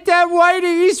 I hate that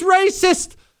whitey, he's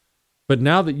racist. But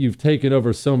now that you've taken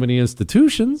over so many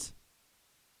institutions,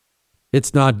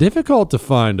 it's not difficult to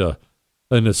find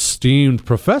an esteemed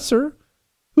professor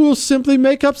who will simply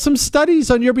make up some studies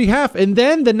on your behalf. And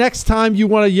then the next time you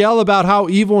want to yell about how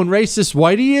evil and racist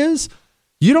whitey is,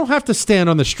 you don't have to stand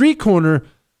on the street corner.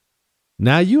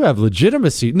 Now you have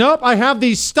legitimacy. Nope, I have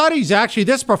these studies. Actually,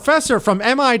 this professor from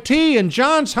MIT and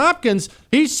Johns Hopkins,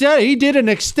 he said he did an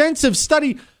extensive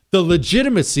study. The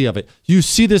legitimacy of it. You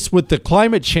see this with the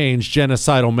climate change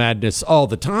genocidal madness all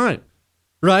the time,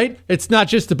 right? It's not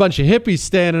just a bunch of hippies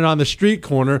standing on the street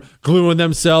corner, gluing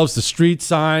themselves to street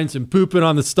signs and pooping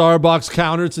on the Starbucks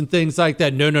counters and things like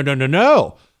that.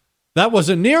 No. That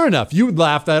wasn't near enough. You would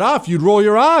laugh that off. You'd roll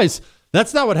your eyes.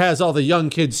 That's not what has all the young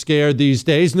kids scared these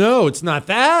days. No, it's not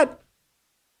that.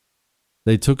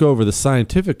 They took over the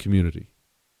scientific community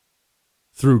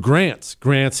through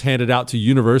grants handed out to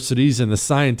universities and the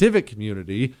scientific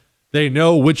community. They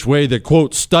know which way the,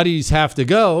 quote, studies have to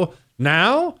go.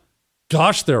 Now,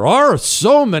 gosh, there are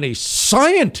so many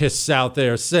scientists out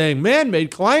there saying man-made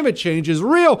climate change is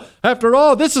real. After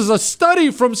all, this is a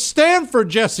study from Stanford,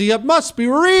 Jesse. It must be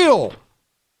real.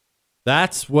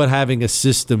 That's what having a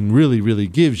system really, really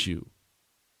gives you.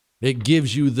 It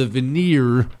gives you the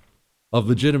veneer of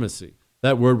legitimacy.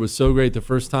 That word was so great the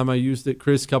first time I used it,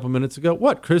 Chris, a couple minutes ago.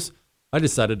 What, Chris? I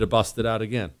decided to bust it out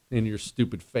again in your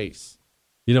stupid face.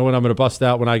 You know what I'm going to bust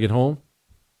out when I get home?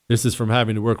 This is from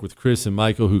having to work with Chris and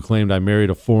Michael, who claimed I married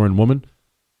a foreign woman.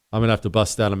 I'm going to have to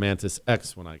bust out a Mantis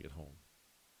X when I get home.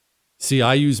 See,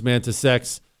 I use Mantis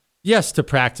X, yes, to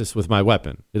practice with my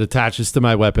weapon. It attaches to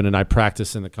my weapon, and I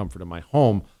practice in the comfort of my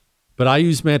home. But I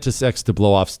use Mantis X to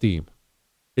blow off steam.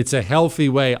 It's a healthy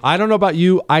way. I don't know about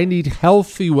you. I need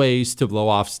healthy ways to blow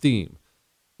off steam.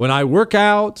 When I work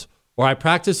out or I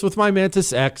practice with my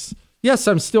Mantis X, yes,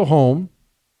 I'm still home,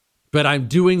 but I'm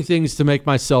doing things to make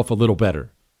myself a little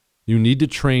better. You need to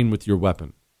train with your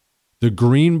weapon. The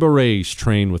Green Berets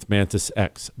train with Mantis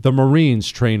X. The Marines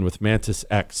train with Mantis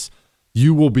X.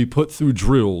 You will be put through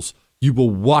drills. You will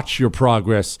watch your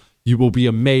progress. You will be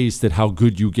amazed at how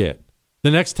good you get.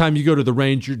 The next time you go to the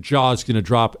range, your jaw's going to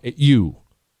drop at you.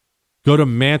 Go to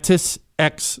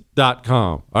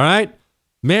MantisX.com. All right?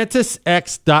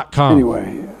 MantisX.com.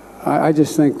 Anyway, I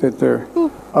just think that there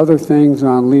are other things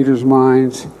on leaders'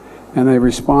 minds, and they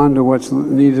respond to what's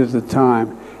needed at the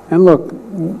time. And look,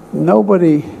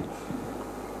 nobody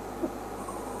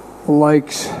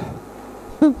likes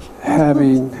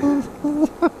having...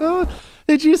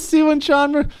 Did you see when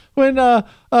Joe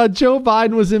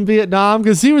Biden was in Vietnam?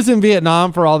 Because he was in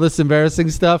Vietnam for all this embarrassing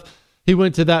stuff. He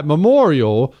went to that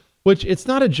memorial, which it's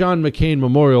not a John McCain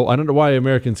memorial. I don't know why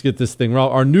Americans get this thing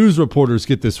wrong. Our news reporters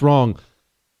get this wrong.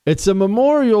 It's a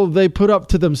memorial they put up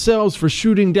to themselves for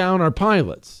shooting down our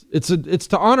pilots. It's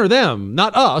to honor them,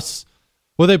 not us.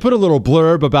 Well, they put a little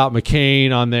blurb about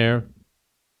McCain on there.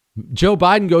 Joe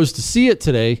Biden goes to see it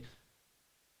today,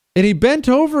 and he bent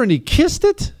over and he kissed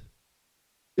it.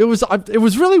 It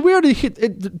was really weird.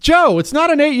 Joe, it's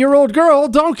not an 8-year-old girl.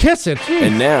 Don't kiss it. Jeez.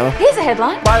 And now, here's a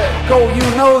headline. Go, you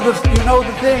know the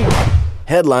thing.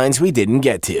 Headlines we didn't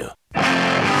get to.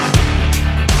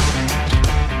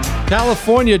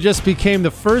 California just became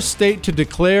the first state to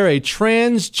declare a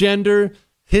Transgender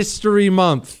History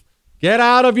Month. Get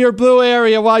out of your blue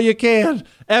area while you can.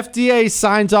 FDA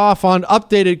signs off on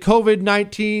updated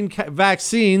COVID-19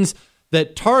 vaccines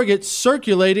that target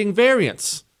circulating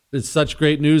variants. It's such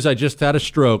great news, I just had a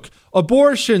stroke.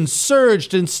 Abortion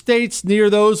surged in states near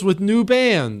those with new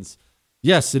bans.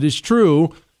 Yes, it is true.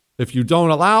 If you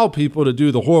don't allow people to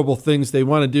do the horrible things they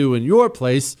want to do in your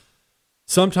place,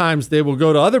 sometimes they will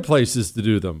go to other places to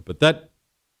do them. But that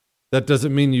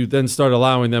doesn't mean you then start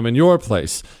allowing them in your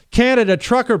place. Canada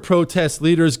trucker protest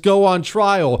leaders go on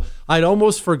trial. I'd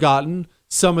almost forgotten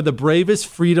some of the bravest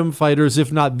freedom fighters,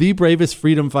 if not the bravest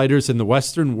freedom fighters in the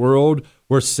Western world,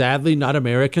 were sadly not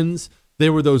Americans. They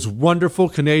were those wonderful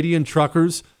Canadian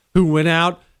truckers who went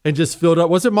out and just filled up.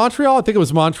 Was it Montreal? I think it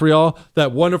was Montreal.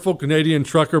 That wonderful Canadian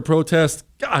trucker protest.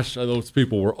 Gosh, those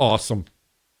people were awesome.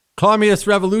 Communist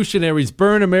revolutionaries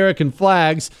burn American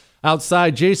flags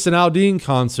outside Jason Aldean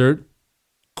concert,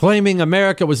 claiming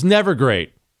America was never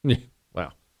great.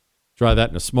 Wow. Try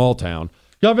that in a small town.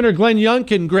 Governor Glenn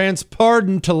Youngkin grants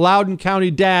pardon to Loudoun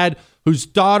County dad whose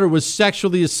daughter was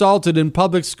sexually assaulted in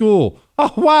public school.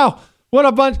 Oh, wow. What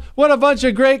a bunch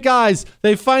of great guys.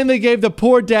 They finally gave the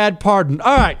poor dad pardon.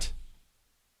 All right.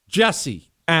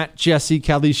 Jesse at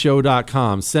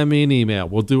jessekellyshow.com. Send me an email.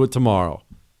 We'll do it tomorrow.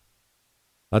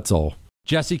 That's all.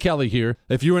 Jesse Kelly here.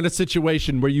 If you're in a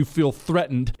situation where you feel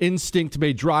threatened, instinct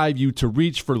may drive you to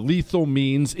reach for lethal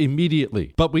means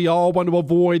immediately. But we all want to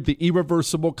avoid the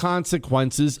irreversible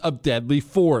consequences of deadly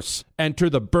force. Enter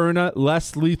the Byrna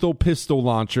less lethal pistol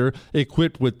launcher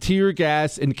equipped with tear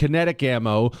gas and kinetic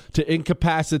ammo to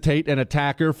incapacitate an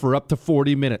attacker for up to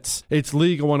 40 minutes. It's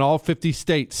legal in all 50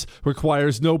 states,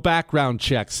 requires no background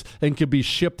checks, and can be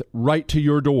shipped right to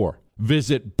your door.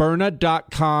 Visit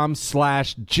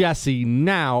Byrna.com/Jesse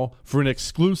now for an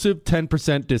exclusive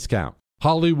 10% discount.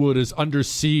 Hollywood is under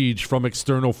siege from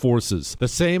external forces. The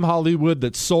same Hollywood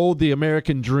that sold the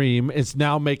American dream is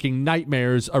now making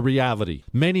nightmares a reality.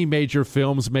 Many major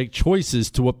films make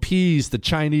choices to appease the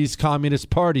Chinese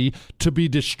Communist Party to be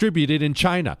distributed in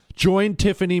China. Join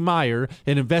Tiffany Meyer,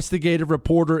 an investigative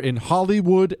reporter in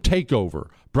Hollywood Takeover,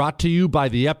 brought to you by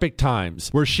the Epic Times,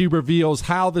 where she reveals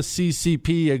how the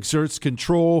CCP exerts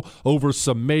control over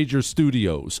some major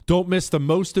studios. Don't miss the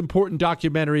most important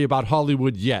documentary about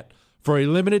Hollywood yet. For a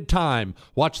limited time,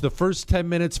 watch the first 10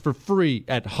 minutes for free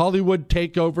at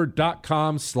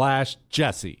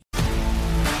hollywoodtakeover.com/Jesse.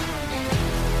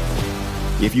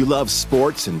 If you love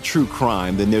sports and true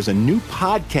crime, then there's a new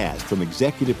podcast from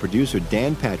executive producer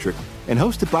Dan Patrick and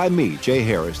hosted by me, Jay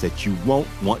Harris, that you won't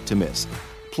want to miss.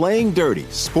 Playing Dirty: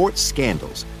 Sports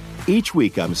Scandals. Each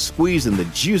week, I'm squeezing the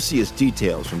juiciest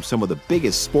details from some of the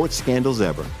biggest sports scandals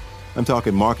ever. I'm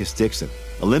talking Marcus Dixon,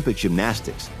 Olympic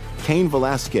gymnastics, Cain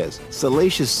Velasquez,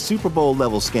 salacious Super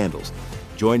Bowl-level scandals.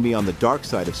 Join me on the dark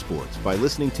side of sports by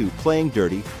listening to Playing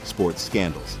Dirty: Sports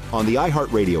Scandals on the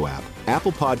iHeartRadio app,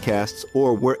 Apple Podcasts,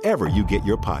 or wherever you get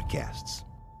your podcasts.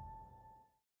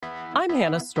 I'm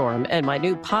Hannah Storm, and my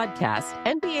new podcast,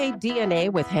 NBA DNA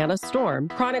with Hannah Storm,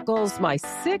 chronicles my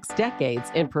 6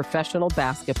 decades in professional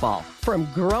basketball. From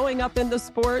growing up in the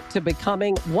sport to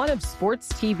becoming one of sports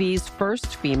TV's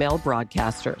first female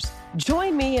broadcasters.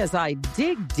 Join me as I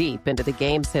dig deep into the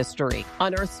game's history,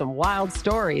 unearth some wild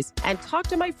stories, and talk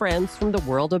to my friends from the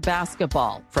world of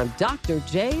basketball, from Dr.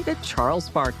 J to Charles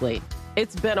Barkley.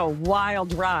 It's been a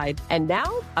wild ride, and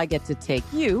now I get to take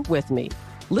you with me.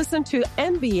 Listen to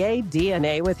NBA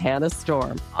DNA with Hannah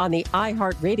Storm on the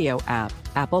iHeartRadio app,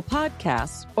 Apple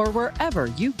Podcasts, or wherever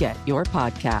you get your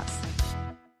podcasts.